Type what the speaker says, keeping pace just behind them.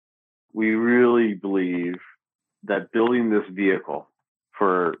We really believe that building this vehicle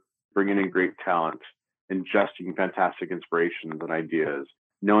for bringing in great talent, ingesting fantastic inspirations and ideas,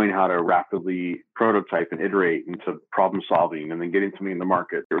 knowing how to rapidly prototype and iterate into problem solving and then getting something in the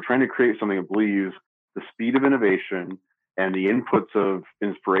market. We're trying to create something that believes the speed of innovation and the inputs of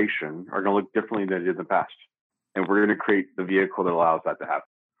inspiration are going to look differently than it did in the past. And we're going to create the vehicle that allows that to happen.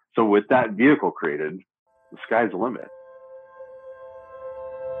 So with that vehicle created, the sky's the limit.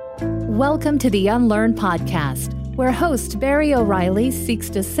 Welcome to the Unlearn Podcast, where host Barry O'Reilly seeks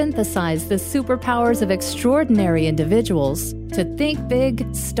to synthesize the superpowers of extraordinary individuals to think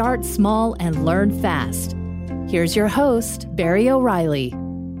big, start small, and learn fast. Here's your host, Barry O'Reilly.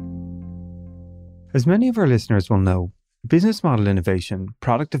 As many of our listeners will know, business model innovation,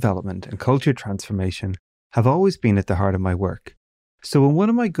 product development, and culture transformation have always been at the heart of my work. So when one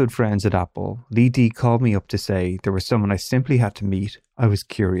of my good friends at Apple, Lee Dee, called me up to say there was someone I simply had to meet, I was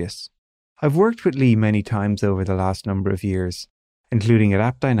curious. I've worked with Lee many times over the last number of years, including at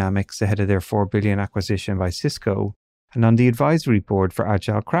AppDynamics ahead of their $4 billion acquisition by Cisco, and on the advisory board for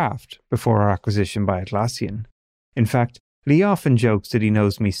Agile Craft before our acquisition by Atlassian. In fact, Lee often jokes that he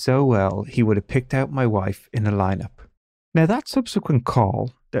knows me so well he would have picked out my wife in a lineup. Now that subsequent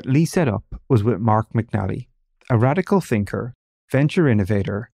call that Lee set up was with Mark McNally, a radical thinker, venture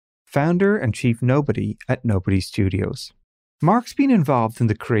innovator, founder and chief nobody at Nobody Studios. Mark's been involved in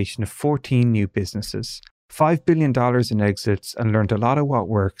the creation of 14 new businesses, $5 billion in exits, and learned a lot of what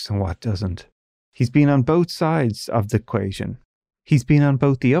works and what doesn't. He's been on both sides of the equation. He's been on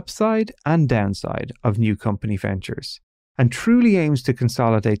both the upside and downside of new company ventures, and truly aims to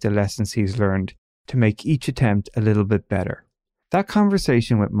consolidate the lessons he's learned to make each attempt a little bit better. That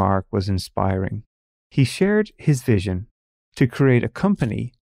conversation with Mark was inspiring. He shared his vision to create a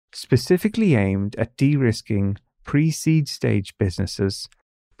company specifically aimed at de-risking pre-seed stage businesses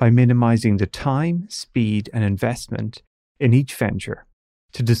by minimizing the time, speed, and investment in each venture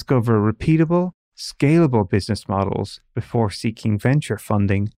to discover repeatable, scalable business models before seeking venture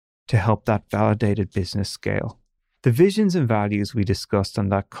funding to help that validated business scale. The visions and values we discussed on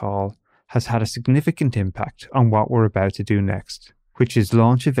that call has had a significant impact on what we're about to do next, which is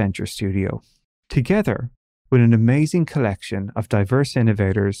launch a venture studio. Together, with an amazing collection of diverse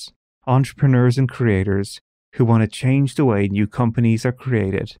innovators, entrepreneurs and creators who want to change the way new companies are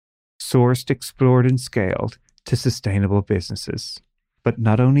created, sourced, explored and scaled to sustainable businesses. But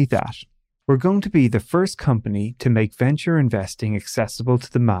not only that, we're going to be the first company to make venture investing accessible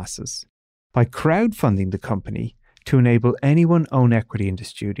to the masses by crowdfunding the company to enable anyone own equity in the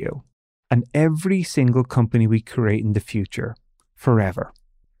studio and every single company we create in the future, forever.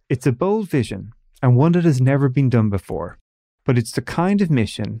 It's a bold vision and one that has never been done before, but it's the kind of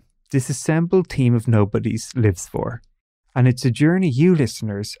mission this assembled team of nobodies lives for, and it's a journey you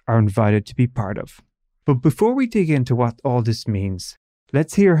listeners are invited to be part of. But before we dig into what all this means,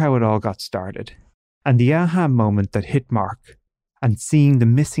 let's hear how it all got started, and the aha moment that hit Mark, and seeing the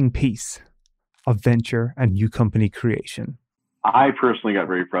missing piece of venture and new company creation. I personally got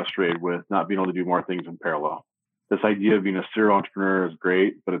very frustrated with not being able to do more things in parallel. This idea of being a serial entrepreneur is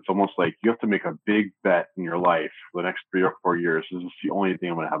great, but it's almost like you have to make a big bet in your life for the next 3 or 4 years. This is the only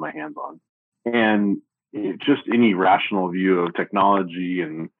thing I'm going to have my hands on. And just any rational view of technology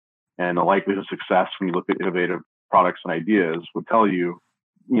and the likelihood of success when you look at innovative products and ideas would tell you,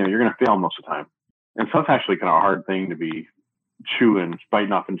 you're going to fail most of the time. And so that's actually kind of a hard thing to be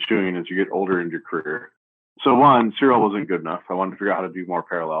biting off and chewing as you get older in your career. So one, serial wasn't good enough. I wanted to figure out how to do more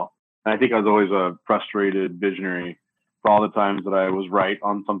parallel. And I think I was always a frustrated visionary for all the times that I was right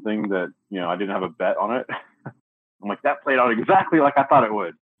on something that, I didn't have a bet on it. I'm like, that played out exactly like I thought it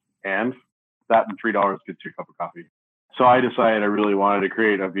would. And that and $3 gets you a cup of coffee. So I decided I really wanted to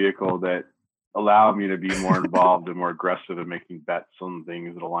create a vehicle that allowed me to be more involved and more aggressive in making bets on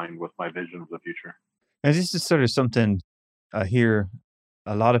things that aligned with my vision of the future. And this is sort of something I hear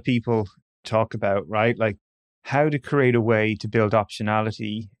a lot of people talk about, right? Like how to create a way to build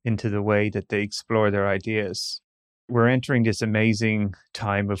optionality into the way that they explore their ideas. We're entering this amazing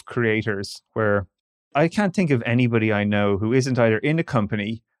time of creators where I can't think of anybody I know who isn't either in a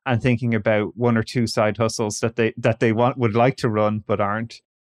company and thinking about one or two side hustles that they would like to run but aren't.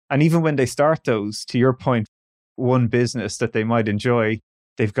 And even when they start those, to your point, one business that they might enjoy,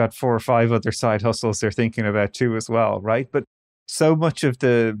 they've got 4 or 5 other side hustles they're thinking about too as well, right? But so much of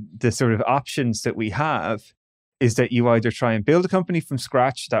the sort of options that we have is that you either try and build a company from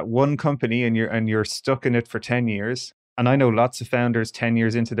scratch, that one company, and you're stuck in it for 10 years. And I know lots of founders 10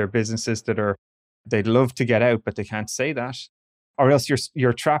 years into their businesses they'd love to get out, but they can't say that. Or else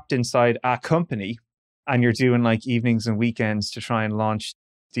you're trapped inside a company and you're doing like evenings and weekends to try and launch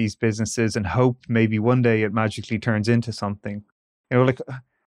these businesses and hope maybe one day it magically turns into something. Like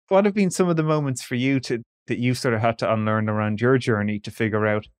what have been some of the moments for you that you sort of had to unlearn around your journey to figure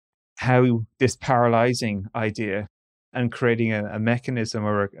out how this paralyzing idea and creating a mechanism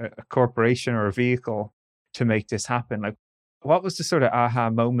or a corporation or a vehicle to make this happen? Like, what was the sort of aha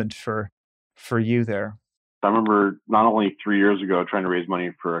moment for you there? I remember not only 3 years ago trying to raise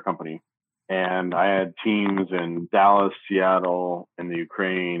money for a company, and I had teams in Dallas, Seattle, and the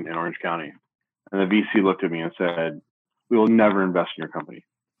Ukraine, and Orange County. And the VC looked at me and said, "We will never invest in your company."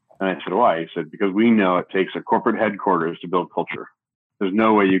 And I said, "Why?" He said, "Because we know it takes a corporate headquarters to build culture. There's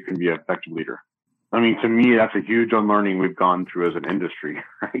no way you can be an effective leader." I mean, to me, that's a huge unlearning we've gone through as an industry,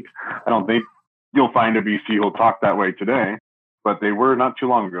 right? I don't think you'll find a VC who'll talk that way today, but they were not too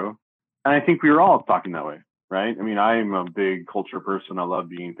long ago. And I think we were all talking that way, right? I mean, I'm a big culture person. I love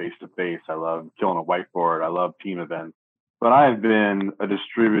being face to face. I love killing a whiteboard. I love team events. But I've been a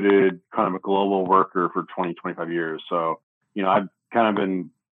distributed kind of a global worker for 20, 25 years. So, I've kind of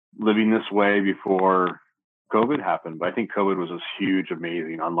been living this way before COVID happened. But I think COVID was this huge,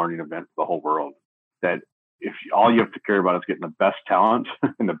 amazing, unlearning event for the whole world. That if all you have to care about is getting the best talent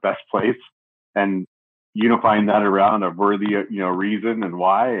in the best place and unifying that around a worthy, reason and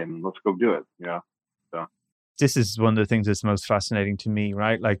why, and let's go do it. So this is one of the things that's most fascinating to me,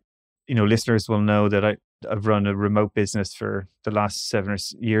 right? Like, listeners will know that I've run a remote business for the last 7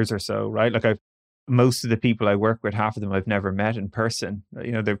 years or so, right? Like most of the people I work with, half of them I've never met in person.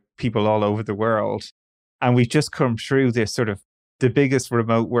 They're people all over the world. And we've just come through this sort of the biggest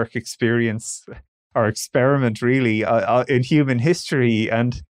remote work experience or experiment really in human history.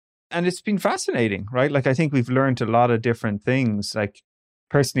 And it's been fascinating, right? Like, I think we've learned a lot of different things. Like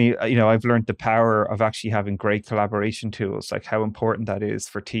personally, I've learned the power of actually having great collaboration tools, like how important that is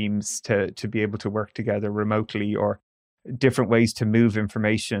for teams to be able to work together remotely, or different ways to move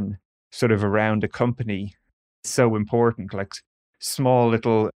information sort of around a company. So important, like small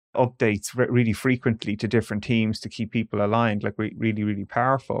little updates really frequently to different teams to keep people aligned, like really, really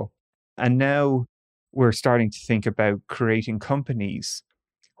powerful. And now we're starting to think about creating companies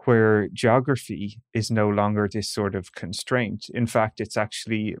where geography is no longer this sort of constraint. In fact, it's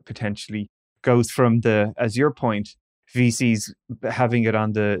actually potentially goes from as your point, VCs having it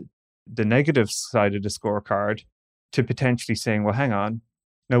on the negative side of the scorecard, to potentially saying, well, hang on,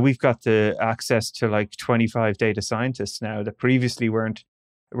 now we've got the access to like 25 data scientists now that previously weren't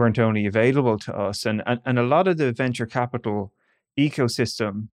only available to us. And a lot of the venture capital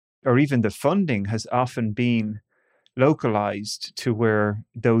ecosystem, or even the funding, has often been localized to where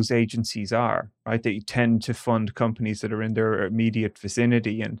those agencies are, right? They tend to fund companies that are in their immediate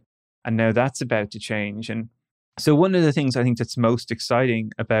vicinity. And now that's about to change. And so one of the things I think that's most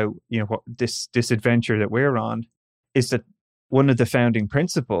exciting about, what this adventure that we're on is that one of the founding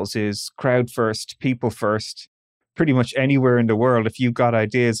principles is crowd first, people first. Pretty much anywhere in the world, if you've got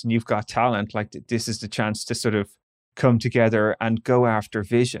ideas and you've got talent, like this is the chance to sort of come together and go after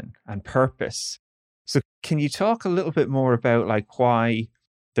vision and purpose. So can you talk a little bit more about like why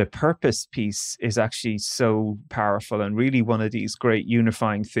the purpose piece is actually so powerful and really one of these great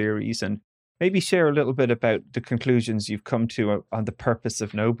unifying theories, and maybe share a little bit about the conclusions you've come to on the purpose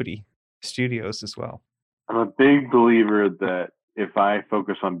of Nobody Studios as well? I'm a big believer that if I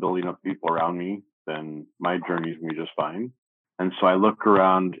focus on building up people around me, then my journey is going to be just fine. And so I look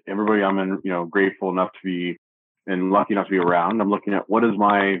around everybody I'm grateful enough to be and lucky enough to be around. I'm looking at what is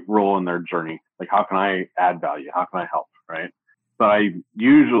my role in their journey? Like, how can I add value? How can I help? Right. But I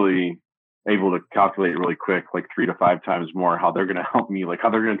usually able to calculate really quick, like 3 to 5 times more, how they're going to help me, like how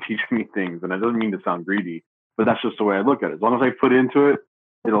they're going to teach me things. And it doesn't mean to sound greedy, but that's just the way I look at it. As long as I put into it,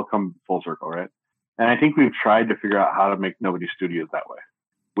 it'll come full circle. Right. And I think we've tried to figure out how to make Nobody Studios that way,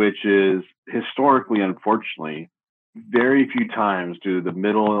 which is historically, unfortunately, very few times do the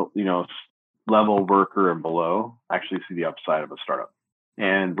middle, level worker and below actually see the upside of a startup.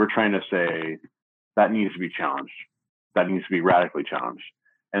 And we're trying to say that needs to be challenged. That needs to be radically challenged.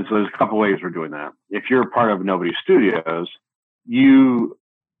 And so there's a couple ways we're doing that. If you're part of Nobody Studios, you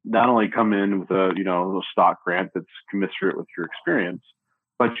not only come in with a, little stock grant that's commensurate with your experience,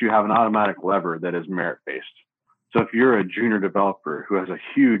 but you have an automatic lever that is merit-based. So if you're a junior developer who has a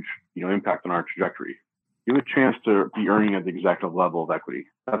huge, impact on our trajectory, you have a chance to be earning at the executive level of equity.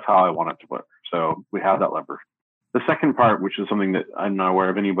 That's how I want it to work. So we have that lever. The second part, which is something that I'm not aware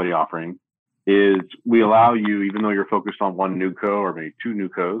of anybody offering, is we allow you, even though you're focused on one new co or maybe 2 new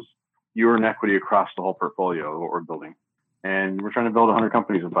cos, you earn equity across the whole portfolio of what we're building. And we're trying to build 100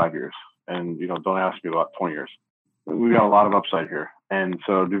 companies in 5 years. And, don't ask me about 20 years. We've got a lot of upside here. And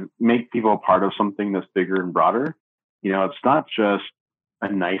so to make people a part of something that's bigger and broader, it's not just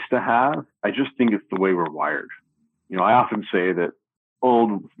a nice to have. I just think it's the way we're wired. I often say that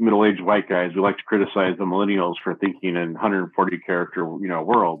old middle-aged white guys, we like to criticize the millennials for thinking in 140 character,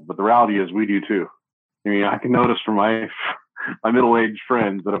 world. But the reality is we do too. I can notice from my middle-aged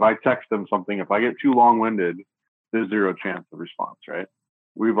friends that if I text them something, if I get too long-winded, there's zero chance of response, right?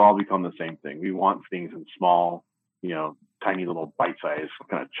 We've all become the same thing. We want things in small, tiny little bite-sized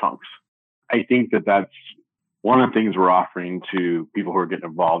kind of chunks. I think that that's one of the things we're offering to people who are getting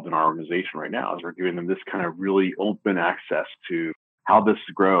involved in our organization right now is we're giving them this kind of really open access to how this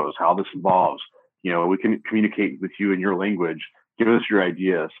grows, how this evolves. We can communicate with you in your language. Give us your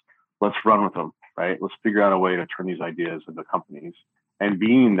ideas. Let's run with them, right? Let's figure out a way to turn these ideas into companies. And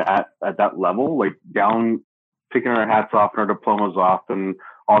being that at that level, like down, taking our hats off and our diplomas off and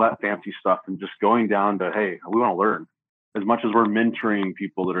all that fancy stuff and just going down to, hey, we want to learn. As much as we're mentoring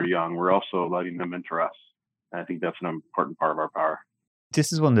people that are young, we're also letting them mentor us. And I think that's an important part of our power.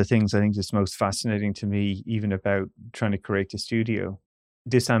 This is one of the things I think is most fascinating to me, even about trying to create the studio.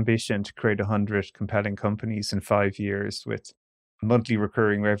 This ambition to create 100 compelling companies in 5 years with monthly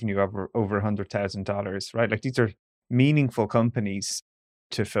recurring revenue over $100,000, right? Like these are meaningful companies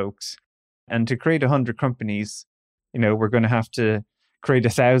to folks. And to create 100 companies, we're going to have to create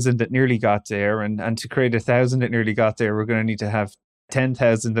 1,000 that nearly got there. And to create 1,000 that nearly got there, we're going to need to have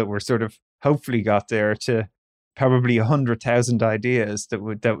 10,000 that were sort of hopefully got there to probably 100,000 ideas that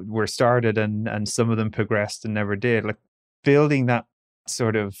were started and some of them progressed and never did. Like building that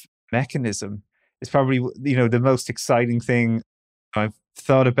sort of mechanism is probably, the most exciting thing I've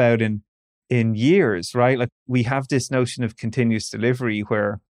thought about in years, right? Like we have this notion of continuous delivery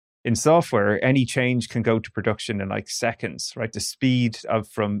where in software, any change can go to production in like seconds, right? The speed of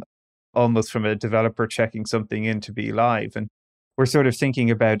from a developer checking something in to be live. And we're sort of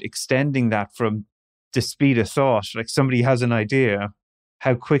thinking about extending that from the speed of thought. Like somebody has an idea,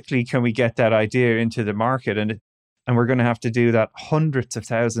 how quickly can we get that idea into the market? And we're going to have to do that hundreds of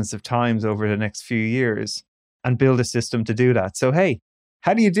thousands of times over the next few years and build a system to do that. So, hey,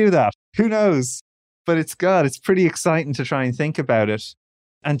 how do you do that? Who knows? But it's pretty exciting to try and think about it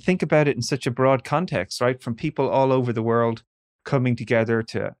and think about it in such a broad context, right? From people all over the world coming together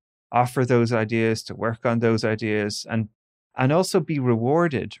to offer those ideas, to work on those ideas and also be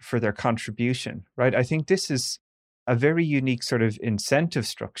rewarded for their contribution, right? I think this is a very unique sort of incentive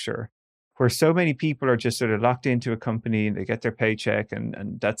structure where so many people are just sort of locked into a company and they get their paycheck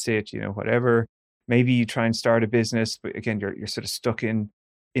and that's it, whatever. Maybe you try and start a business, but again, you're sort of stuck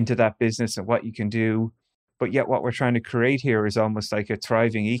into that business and what you can do. But yet what we're trying to create here is almost like a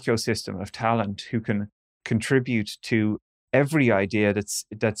thriving ecosystem of talent who can contribute to every idea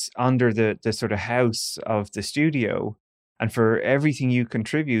that's under the sort of house of the studio. And for everything you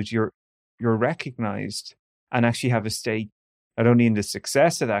contribute, you're recognized and actually have a stake not only in the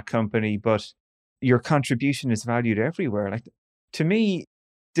success of that company, but your contribution is valued everywhere. Like to me,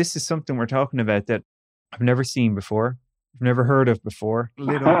 this is something we're talking about that I've never seen before. I've never heard of before.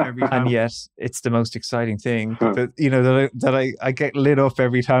 Lit up every time. And yet it's the most exciting thing that I get lit up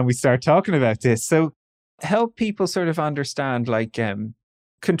every time we start talking about this. So help people sort of understand, like,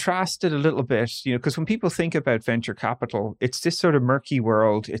 contrast it a little bit, because when people think about venture capital, it's this sort of murky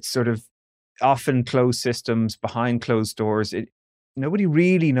world. It's sort of often closed systems behind closed doors. Nobody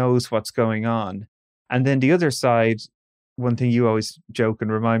really knows what's going on. And then the other side, one thing you always joke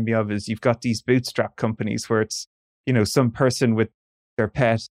and remind me of is you've got these bootstrap companies where it's, some person with their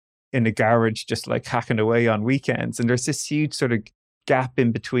pet in a garage just like hacking away on weekends. And there's this huge sort of gap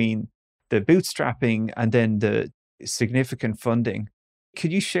in between the bootstrapping and then the significant funding.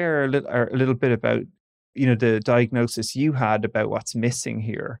 Could you share a little bit about, the diagnosis you had about what's missing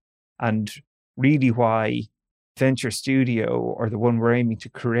here and really why Venture Studio, or the one we're aiming to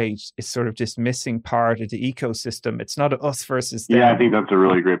create, is sort of this missing part of the ecosystem? It's not us versus them. Yeah, I think that's a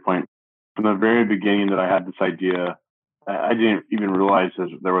really great point. From the very beginning that I had this idea, I didn't even realize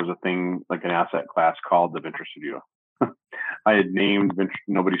there was a thing like an asset class called the Venture Studio. I had named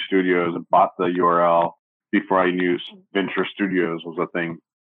Nobody Studios and bought the URL before I knew Venture Studios was a thing.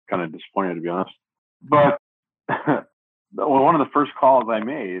 Kind of disappointed, to be honest. But one of the first calls I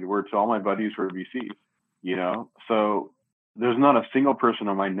made were to all my buddies who are VCs, So there's not a single person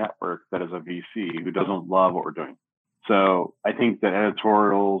on my network that is a VC who doesn't love what we're doing. So I think that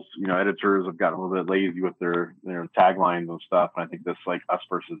editors have gotten a little bit lazy with their taglines and stuff. And I think this like us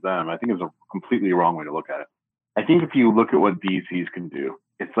versus them, I think is a completely wrong way to look at it. I think if you look at what VCs can do,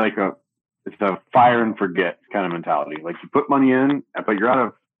 it's a fire and forget kind of mentality. Like you put money in, but you're out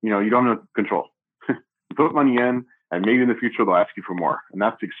of, you don't have control. You put money in and maybe in the future they'll ask you for more. And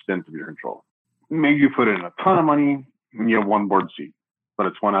that's the extent of your control. Maybe you put in a ton of money and you have one board seat. but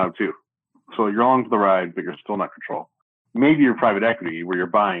it's 1 out of 2. So you're along for the ride, but you're still not in control. Maybe you're private equity where you're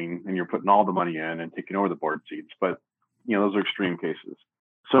buying and you're putting all the money in and taking over the board seats, but those are extreme cases.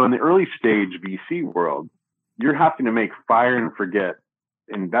 So in the early stage VC world, you're having to make fire and forget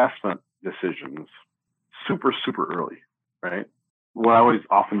investment decisions super, super early, right? What I always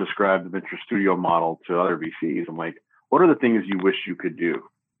often describe the venture studio model to other VCs, I'm like, what are the things you wish you could do,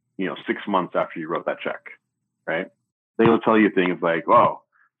 6 months after you wrote that check, right? They will tell you things like, oh,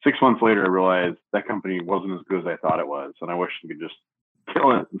 6 months later, I realized that company wasn't as good as I thought it was, and I wish I could just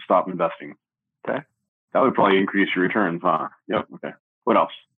kill it and stop investing. Okay. That would probably increase your returns, huh? Yep. Okay. What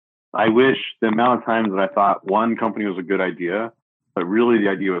else? I wish the amount of times that I thought one company was a good idea, but really the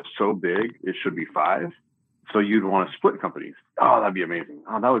idea was so big, it should be 5. So you'd want to split companies. Oh, that'd be amazing.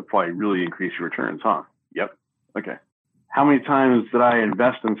 Oh, that would probably really increase your returns, huh? Yep. Okay. How many times did I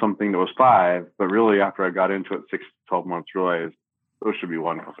invest in something that was 5, but really after I got into it 6 to 12 months, realized those should be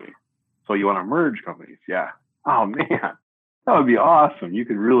one company. So you want to merge companies. Yeah. Oh, man. That would be awesome. You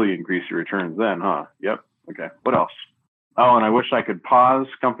could really increase your returns then, huh? Yep. Okay. What else? Oh, and I wish I could pause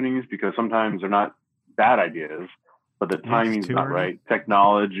companies because sometimes they're not bad ideas, but the timing's not right.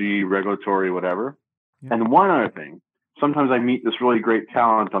 Technology, regulatory, whatever. Yeah. And one other thing, sometimes I meet this really great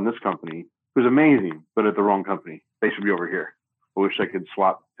talent on this company who's amazing, but at the wrong company. They should be over here. I wish I could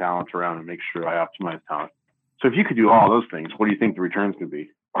swap talent around and make sure I optimize talent. So if you could do all those things, what do you think the returns could be?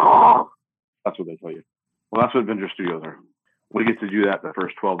 That's what they tell you. Well, that's what venture studios are. We get to do that the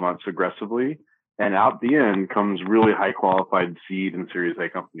first 12 months aggressively. And out the end comes really high qualified seed and Series A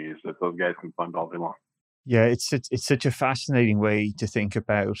companies that those guys can fund all day long. Yeah, it's such a fascinating way to think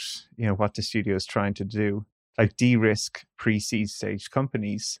about, what the studio is trying to do, like de-risk pre-seed stage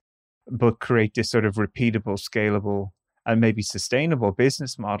companies, but create this sort of repeatable, scalable, and maybe sustainable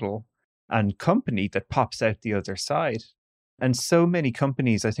business model and company that pops out the other side. And so many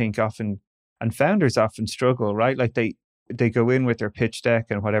companies, I think, often, and founders often struggle, right? Like they go in with their pitch deck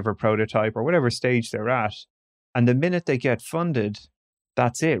and whatever prototype or whatever stage they're at. And the minute they get funded,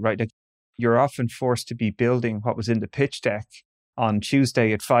 that's it, right? Like you're often forced to be building what was in the pitch deck on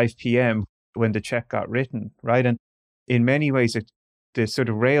Tuesday at 5 p.m. when the check got written, right? And in many ways, the sort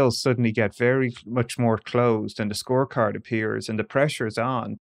of rails suddenly get very much more closed and the scorecard appears and the pressure's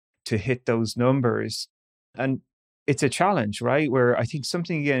on to hit those numbers. And it's a challenge, right? Where I think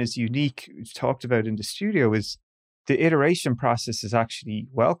something, again, is unique, we've talked about in the studio, is the iteration process is actually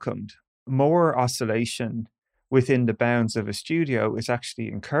welcomed. More oscillation within the bounds of a studio is actually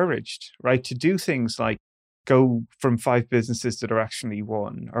encouraged, right? To do things like go from 5 businesses that are actually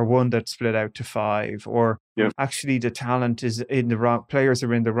 1, or 1 that's split out to 5, or actually the talent is in the wrong, players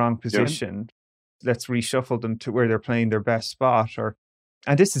are in the wrong position. Let's reshuffle them to where they're playing their best spot.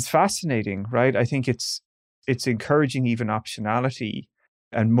 And this is fascinating, right? I think it's encouraging even optionality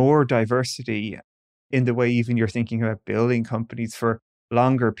and more diversity in the way even you're thinking about building companies for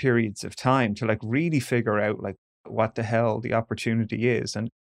longer periods of time to like really figure out like what the hell the opportunity is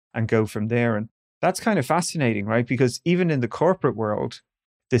and go from there. And that's kind of fascinating, right? Because even in the corporate world,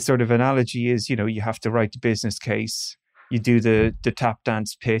 this sort of analogy is, you have to write the business case, you do the tap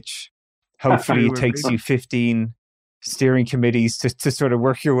dance pitch. Hopefully it takes you 15 steering committees to sort of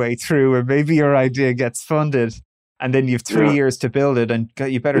work your way through, and maybe your idea gets funded. And then you have 3 years to build it, and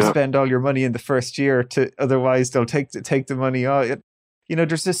you better spend all your money in the first year, otherwise they'll take the money out.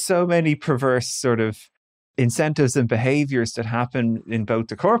 There's just so many perverse sort of incentives and behaviors that happen in both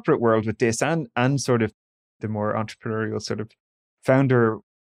the corporate world with this and sort of the more entrepreneurial sort of founder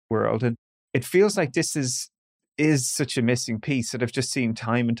world. And it feels like this is such a missing piece that I've just seen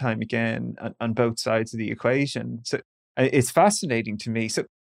time and time again on both sides of the equation. So it's fascinating to me. So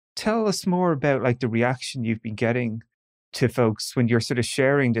tell us more about like the reaction you've been getting to folks when you're sort of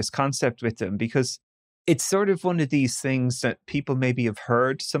sharing this concept with them, because it's sort of one of these things that people maybe have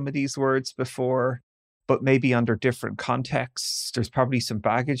heard some of these words before, but maybe under different contexts. There's probably some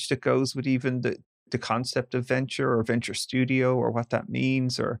baggage that goes with even the concept of venture or venture studio or what that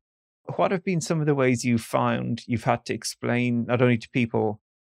means. Or what have been some of the ways you've found you've had to explain not only to people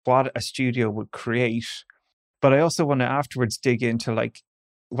what a studio would create, but I also want to afterwards dig into like,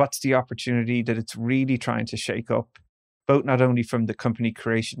 what's the opportunity that it's really trying to shake up, both not only from the company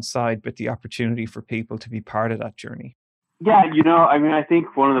creation side, but the opportunity for people to be part of that journey? Yeah, I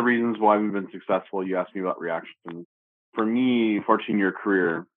think one of the reasons why we've been successful, you asked me about reaction. For me, 14-year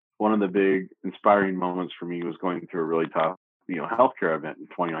career, one of the big inspiring moments for me was going through a really tough, healthcare event in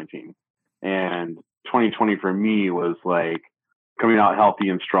 2019. And 2020 for me was like coming out healthy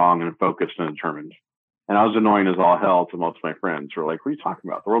and strong and focused and determined. And I was annoying as all hell to most of my friends who were like, what are you talking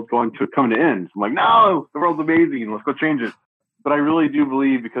about? The world's coming to end. I'm like, no, the world's amazing. Let's go change it. But I really do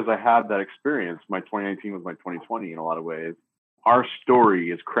believe, because I had that experience, my 2019 was my 2020 in a lot of ways, our story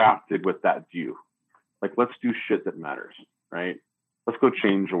is crafted with that view. Like, let's do shit that matters, right? Let's go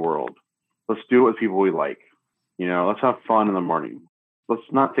change the world. Let's do it with people we like. Let's have fun in the morning. Let's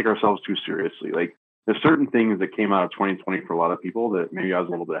not take ourselves too seriously. Like, there's certain things that came out of 2020 for a lot of people that maybe I was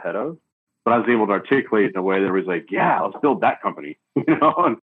a little bit ahead of, but I was able to articulate in a way that was like, yeah, let's build that company,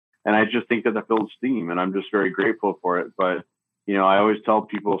 and I just think that builds steam, and I'm just very grateful for it. But, I always tell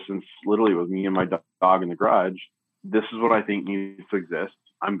people, since literally it was me and my dog in the garage, this is what I think needs to exist.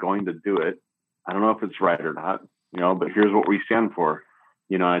 I'm going to do it. I don't know if it's right or not, but here's what we stand for.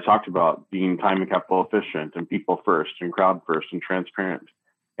 I talked about being time and capital efficient and people first and crowd first and transparent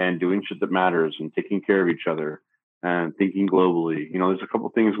and doing shit that matters and taking care of each other and thinking globally. There's a couple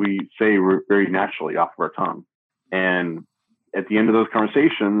of things we say very naturally off of our tongue. And at the end of those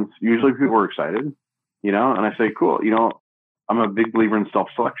conversations, usually people are excited, and I say, cool, I'm a big believer in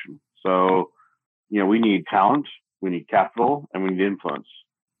self-selection. So, we need talent, we need capital, and we need influence.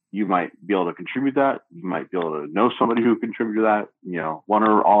 You might be able to contribute that. You might be able to know somebody who contributed that, one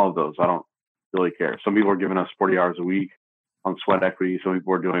or all of those. I don't really care. Some people are giving us 40 hours a week on sweat equity. Some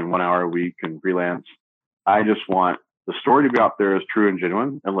people are doing 1 hour a week and freelance. I just want the story to be out there as true and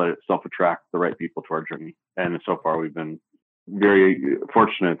genuine and let it self-attract the right people to our journey. And so far, we've been very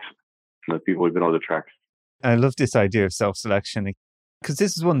fortunate in the people we've been able to attract. I love this idea of self-selection, because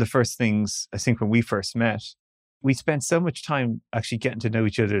this is one of the first things, I think, when we first met. We spent so much time actually getting to know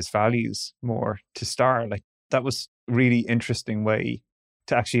each other's values more to start. Like, that was a really interesting way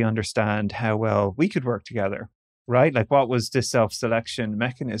to actually understand how well we could work together, right? Like, what was this self-selection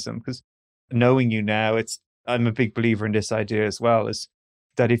mechanism? Because knowing you now, I'm a big believer in this idea as well, is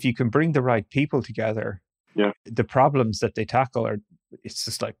that if you can bring the right people together, the problems that they tackle it's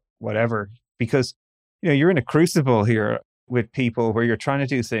just like whatever. Because, you're in a crucible here with people where you're trying to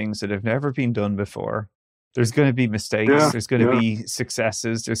do things that have never been done before. There's going to be mistakes. There's going to be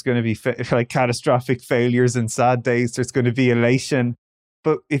successes. There's going to be catastrophic failures and sad days. There's going to be elation.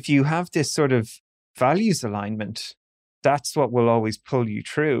 But if you have this sort of values alignment, that's what will always pull you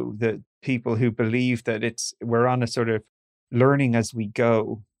through. The people who believe that we're on a sort of learning as we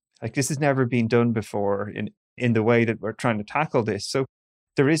go. Like, this has never been done before in the way that we're trying to tackle this. So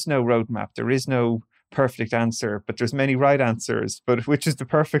there is no roadmap. There is no perfect answer, but there's many right answers. But which is the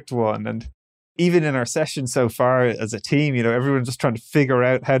perfect one? And even in our session so far as a team, everyone's just trying to figure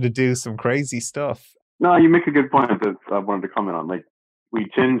out how to do some crazy stuff. No, you make a good point that I wanted to comment on. Like, we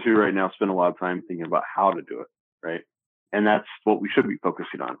tend to right now spend a lot of time thinking about how to do it, right? And that's what we should be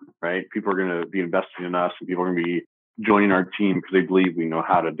focusing on, right? People are going to be investing in us, and people are going to be joining our team because they believe we know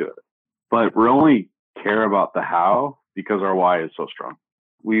how to do it. But we only care about the how because our why is so strong.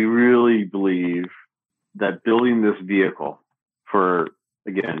 We really believe that building this vehicle for,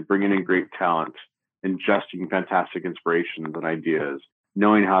 again, bringing in great talent, ingesting fantastic inspirations and ideas,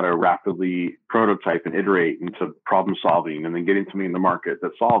 knowing how to rapidly prototype and iterate into problem solving, and then getting something in the market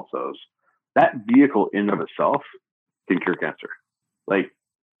that solves those, that vehicle in and of itself can cure cancer. Like,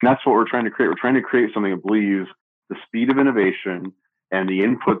 that's what we're trying to create. We're trying to create something that believes the speed of innovation and the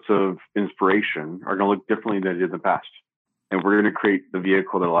inputs of inspiration are going to look differently than they did in the past. And we're going to create the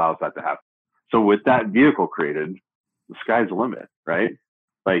vehicle that allows that to happen. So with that vehicle created, the sky's the limit, right?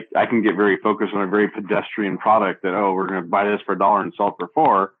 Like, I can get very focused on a very pedestrian product that, we're going to buy this for $1 and sell it for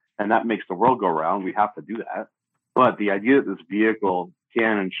 $4, and that makes the world go round. We have to do that. But the idea that this vehicle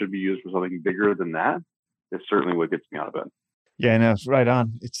can and should be used for something bigger than that is certainly what gets me out of bed. Yeah, no, right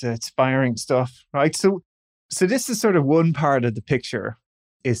on. It's inspiring stuff, right? So this is sort of one part of the picture,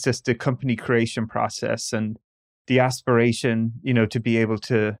 is just the company creation process and the aspiration, to be able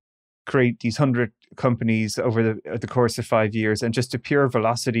to create these 100 companies over the course of 5 years, and just the pure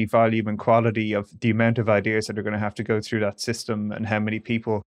velocity, volume, and quality of the amount of ideas that are going to have to go through that system, and how many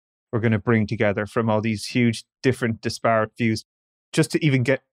people we're going to bring together from all these huge, different, disparate views, just to even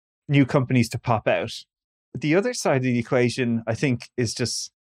get new companies to pop out. The other side of the equation, I think, is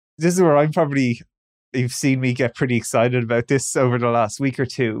just, this is where you've seen me get pretty excited about this over the last week or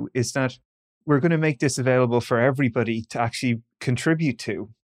two, is that we're going to make this available for everybody to actually contribute to.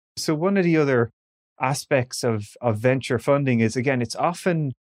 So one of the other aspects of venture funding is, again, it's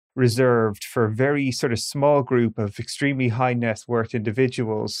often reserved for a very sort of small group of extremely high net worth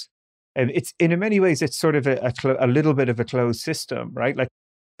individuals. And it's, in many ways, it's sort of a little bit of a closed system, right? Like,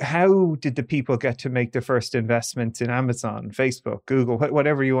 how did the people get to make their first investments in Amazon, Facebook, Google,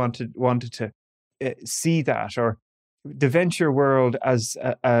 whatever you wanted to see that? Or the venture world as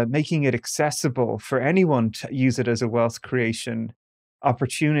making it accessible for anyone to use it as a wealth creation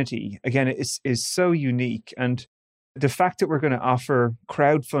opportunity, again, is so unique. And the fact that we're going to offer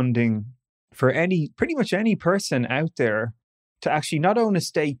crowdfunding for pretty much any person out there to actually not own a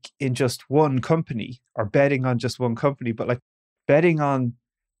stake in just one company or betting on just one company, but like betting on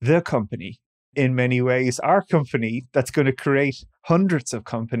the company in many ways, our company that's going to create hundreds of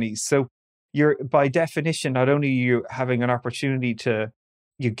companies. So you're, by definition, not only you having an opportunity to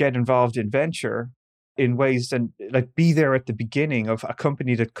you get involved in venture in ways and like be there at the beginning of a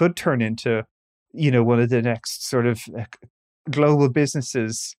company that could turn into, one of the next sort of global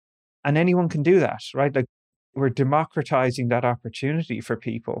businesses. And anyone can do that, right? Like we're democratizing that opportunity for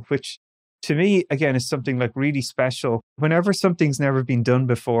people, which to me, again, is something like really special. Whenever something's never been done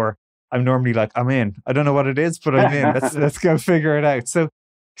before, I'm normally like, I'm in. I don't know what it is, but I'm in. Let's go figure it out. So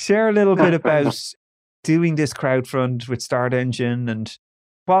share a little bit about doing this crowdfund with Start Engine and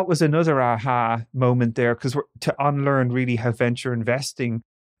what was another aha moment there? Because we're to unlearn really how venture investing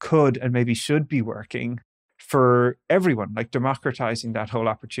could and maybe should be working for everyone, like democratizing that whole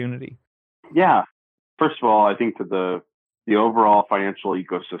opportunity. Yeah. First of all, I think that the overall financial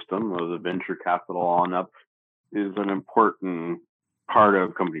ecosystem of the venture capital on up is an important part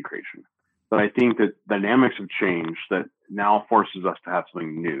of company creation. But I think that dynamics have changed that now forces us to have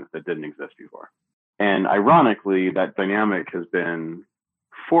something new that didn't exist before. And ironically, that dynamic has been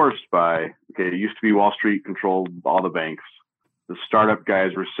forced by, it used to be Wall Street controlled all the banks. The startup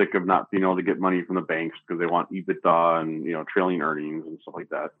guys were sick of not being able to get money from the banks because they want EBITDA and, trailing earnings and stuff like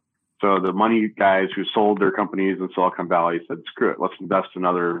that. So the money guys who sold their companies in Silicon Valley said, screw it, let's invest in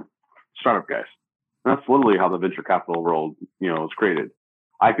other startup guys. And that's literally how the venture capital world, was created.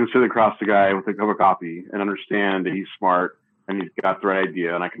 I can sit across the guy with a cup of coffee and understand that he's smart and he's got the right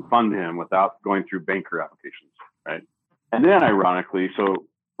idea, and I can fund him without going through banker applications, right? And then ironically, so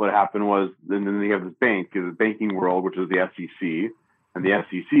what happened was, then they have this the banking world, which is the SEC, and the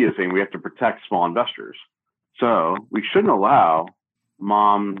SEC is saying we have to protect small investors. So we shouldn't allow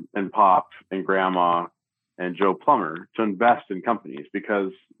mom and pop and grandma and Joe Plumber to invest in companies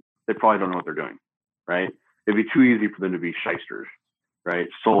because they probably don't know what they're doing, right? It'd be too easy for them to be shysters, right?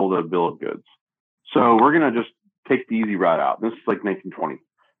 Sold a bill of goods. So we're going to just take the easy route out. This is like 1920.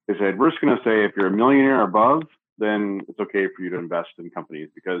 They said, we're just going to say if you're a millionaire or above, then it's okay for you to invest in companies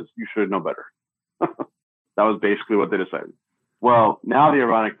because you should know better. That was basically what they decided. Well, now the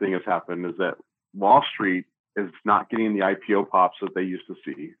ironic thing has happened is that Wall Street is not getting the IPO pops that they used to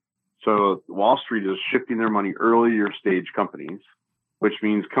see. So Wall Street is shifting their money earlier stage companies, which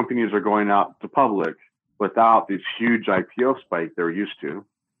means companies are going out to public without this huge IPO spike they're used to,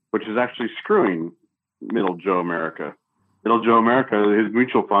 which is actually screwing Middle Joe America. Middle Joe America, his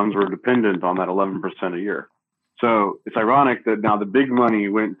mutual funds were dependent on that 11% a year. So it's ironic that now the big money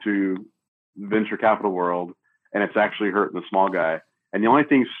went to the venture capital world and it's actually hurting the small guy. And the only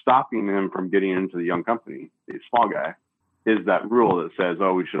thing stopping him from getting into the young company, the small guy, is that rule that says,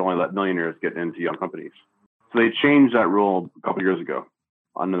 we should only let millionaires get into young companies. So they changed that rule a couple of years ago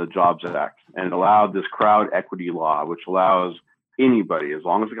under the Jobs Act, and it allowed this crowd equity law, which allows anybody, as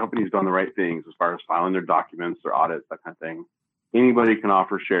long as the company's done the right things as far as filing their documents, their audits, that kind of thing, anybody can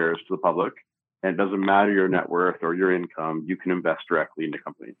offer shares to the public. And it doesn't matter your net worth or your income, you can invest directly into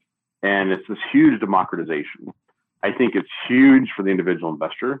companies. And it's this huge democratization. I think it's huge for the individual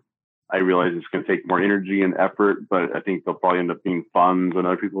investor. I realize it's going to take more energy and effort, but I think there'll probably end up being funds and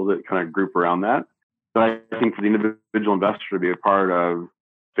other people that kind of group around that. But I think for the individual investor to be a part of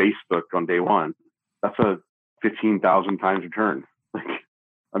Facebook on day one, that's a 15,000 times return.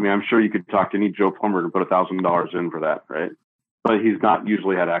 I'm sure you could talk to any Joe Plumber and put $1,000 in for that, right? But he's not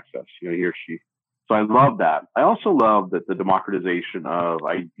usually had access, he or she. So I love that. I also love that the democratization of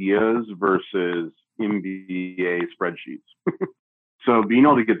ideas versus MBA spreadsheets. So being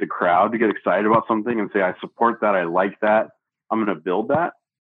able to get the crowd to get excited about something and say, I support that, I like that, I'm going to build that,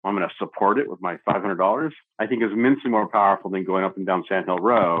 I'm going to support it with my $500, I think is immensely more powerful than going up and down Sand Hill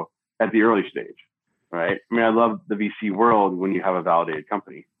Row at the early stage, right? I love the VC world when you have a validated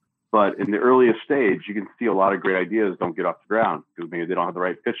company. But in the earliest stage, you can see a lot of great ideas don't get off the ground because maybe they don't have the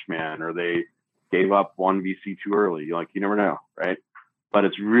right pitch man or they gave up one VC too early. You never know, right? But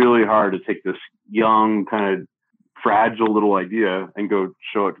it's really hard to take this young, kind of fragile little idea and go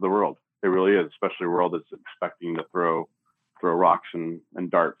show it to the world. It really is, especially a world that's expecting to throw rocks and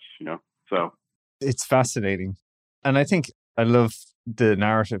darts, So it's fascinating. And I think I love the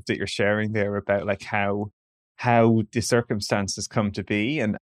narrative that you're sharing there about how the circumstances come to be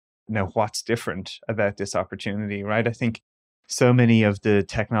and what's different about this opportunity, right? I think so many of the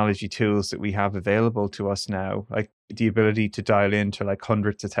technology tools that we have available to us now, like the ability to dial into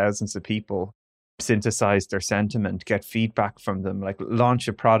hundreds of thousands of people, synthesize their sentiment, get feedback from them, launch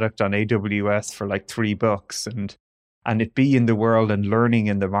a product on AWS for $3 and and it be in the world and learning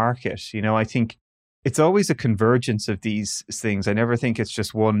in the market. You know, I think it's always a convergence of these things. I never think it's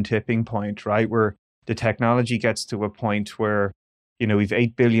just one tipping point, right? Where the technology gets to a point where, you know, we've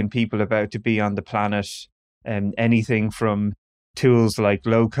 8 billion people about to be on the planet, and anything from tools like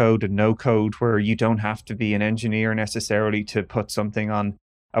low code and no code, where you don't have to be an engineer necessarily to put something on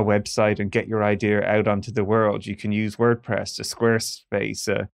a website and get your idea out onto the world. You can use WordPress, a Squarespace,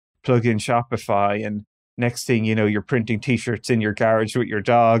 a plug-in Shopify, and next thing you know, you're printing t-shirts in your garage with your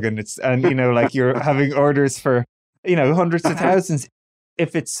dog, and you know, like you're having orders for, you know, hundreds of thousands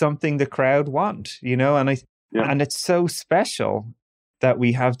if it's something the crowd want, you know. And and it's so special that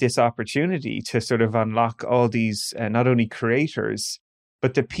we have this opportunity to sort of unlock all these not only creators,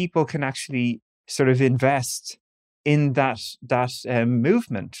 but the people can actually sort of invest in that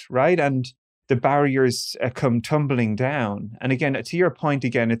movement, right? And the barriers come tumbling down. And again, to your point,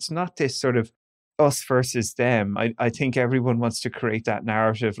 again, it's not this sort of us versus them. I think everyone wants to create that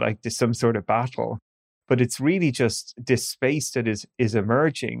narrative like there's some sort of battle, but it's really just this space that is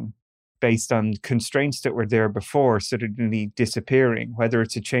emerging based on constraints that were there before suddenly disappearing, whether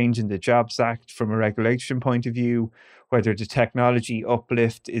it's a change in the Jobs Act from a regulation point of view, whether the technology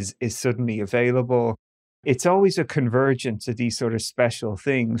uplift is suddenly available. It's always a convergence of these sort of special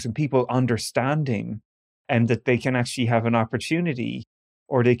things, and people understanding and that they can actually have an opportunity,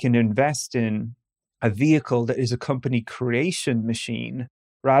 or they can invest in a vehicle that is a company creation machine,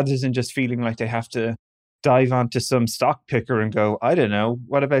 rather than just feeling like they have to dive onto some stock picker and go, I don't know,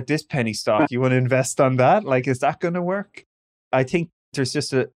 what about this penny stock? You want to invest on that? Like, is that going to work? I think there's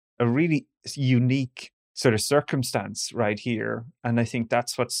just a really unique sort of circumstance right here. And I think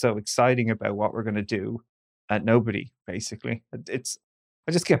that's what's so exciting about what we're going to do at Nobody, basically. I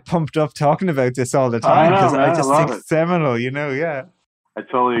just get pumped up talking about this all the time because I just think it's seminal, you know, yeah. I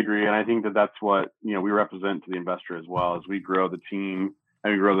totally agree. And I think that that's what, you know, we represent to the investor as well. As we grow the team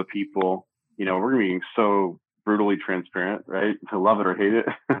and we grow the people, you know, we're being so brutally transparent, right? To love it or hate it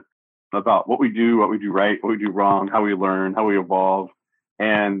about what we do right, what we do wrong, how we learn, how we evolve.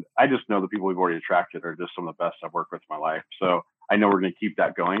 And I just know the people we've already attracted are just some of the best I've worked with in my life. So I know we're going to keep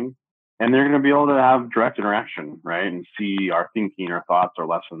that going. And they're going to be able to have direct interaction, right? And see our thinking, our thoughts, our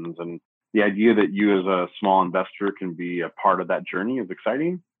lessons. And the idea that you as a small investor can be a part of that journey is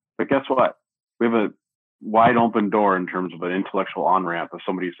exciting. But guess what? We have a wide open door in terms of an intellectual on-ramp. If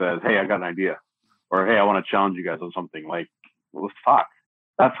somebody says, hey, I got an idea, or hey, I want to challenge you guys on something, like, well, let's talk.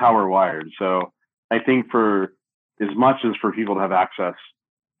 That's how we're wired. So I think for as much as for people to have access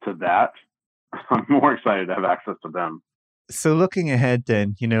to that, I'm more excited to have access to them. So looking ahead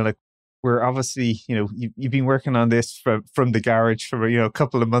then, you know, like, we're obviously, you know, you've been working on this from the garage from, you know, a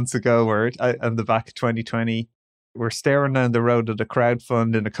couple of months ago, or on the back of 2020. We're staring down the road of the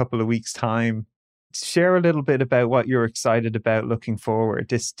crowdfund in a couple of weeks' time. Share a little bit about what you're excited about looking forward.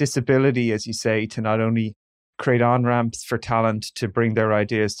 This ability, as you say, to not only create on-ramps for talent to bring their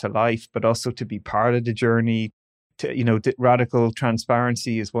ideas to life, but also to be part of the journey. To, you know, radical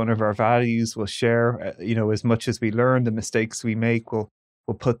transparency is one of our values. We'll share, you know, as much as we learn, the mistakes we make, we'll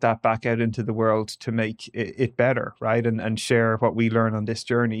put that back out into the world to make it better, right? And share what we learn on this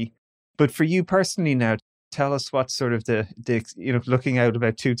journey. But for you personally now, tell us what sort of the you know, looking out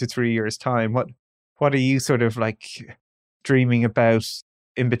about 2 to 3 years' time, what are you sort of like dreaming about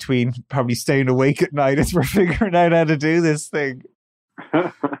in between probably staying awake at night as we're figuring out how to do this thing?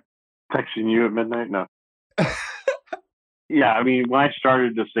 Texting you at midnight? No. Yeah, I mean, when I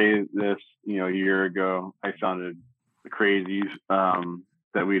started to say this, you know, a year ago, I sounded crazy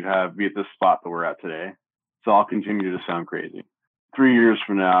that we'd be at this spot that we're at today. So I'll continue to sound crazy. 3 years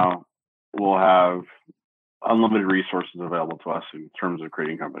from now, we'll have unlimited resources available to us in terms of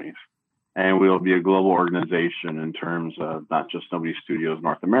creating companies. And we'll be a global organization in terms of not just Nobody Studios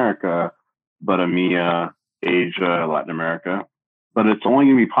North America, but EMEA, Asia, Latin America. But it's only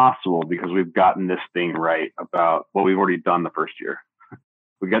going to be possible because we've gotten this thing right about what we've already done the first year.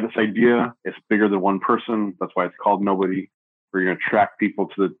 We got this idea. It's bigger than one person. That's why it's called Nobody. We're going to attract people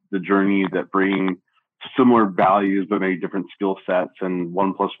to the journey that bring similar values, but maybe different skill sets. And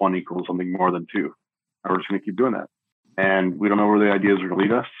 1 + 1 equals something more than 2. And we're just going to keep doing that. And we don't know where the ideas are going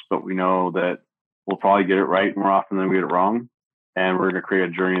to lead us, but we know that we'll probably get it right more often than we get it wrong. And we're going to create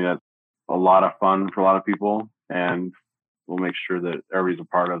a journey that's a lot of fun for a lot of people. And we'll make sure that everybody's a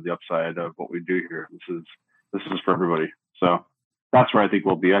part of the upside of what we do here. This is for everybody. So that's where I think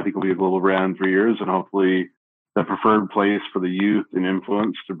we'll be. I think we'll be a global brand in 3 years, and hopefully the preferred place for the youth and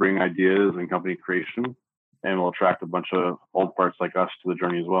influence to bring ideas and company creation. And we'll attract a bunch of old parts like us to the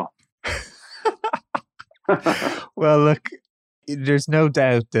journey as well. Well, look, there's no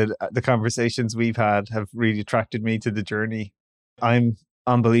doubt that the conversations we've had have really attracted me to the journey. I'm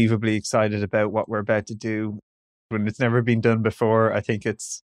unbelievably excited about what we're about to do. When it's never been done before, I think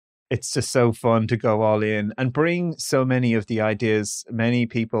it's just so fun to go all in and bring so many of the ideas many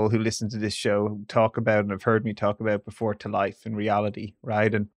people who listen to this show talk about and have heard me talk about before to life in reality,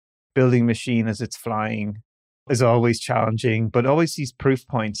 right? And building a machine as it's flying is always challenging, but always these proof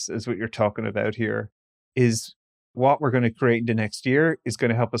points, is what you're talking about here, is what we're going to create in the next year is going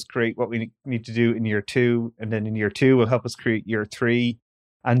to help us create what we need to do in year 2. And then in year 2 will help us create year 3.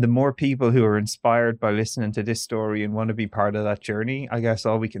 And the more people who are inspired by listening to this story and want to be part of that journey, I guess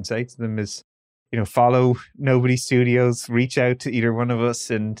all we can say to them is, follow Nobody Studios, reach out to either one of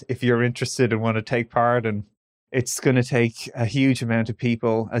us. And if you're interested and want to take part, and it's going to take a huge amount of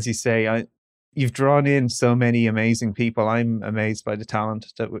people, as you say, you've drawn in so many amazing people. I'm amazed by the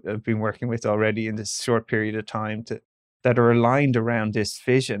talent that I've been working with already in this short period of time that are aligned around this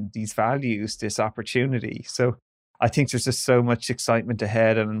vision, these values, this opportunity. So I think there's just so much excitement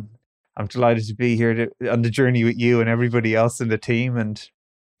ahead, and I'm delighted to be here on the journey with you and everybody else in the team. And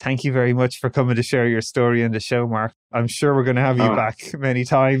thank you very much for coming to share your story on the show, Mark. I'm sure we're going to have you back many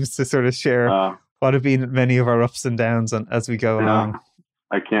times to sort of share what have been many of our ups and downs as we go along.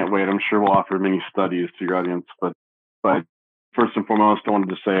 I can't wait. I'm sure we'll offer many studies to your audience. But first and foremost, I wanted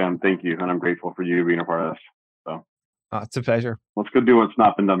to say thank you, and I'm grateful for you being a part of this. So it's a pleasure. Let's go do what's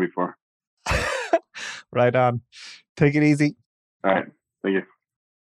not been done before. Right on. Take it easy. All right. Thank you.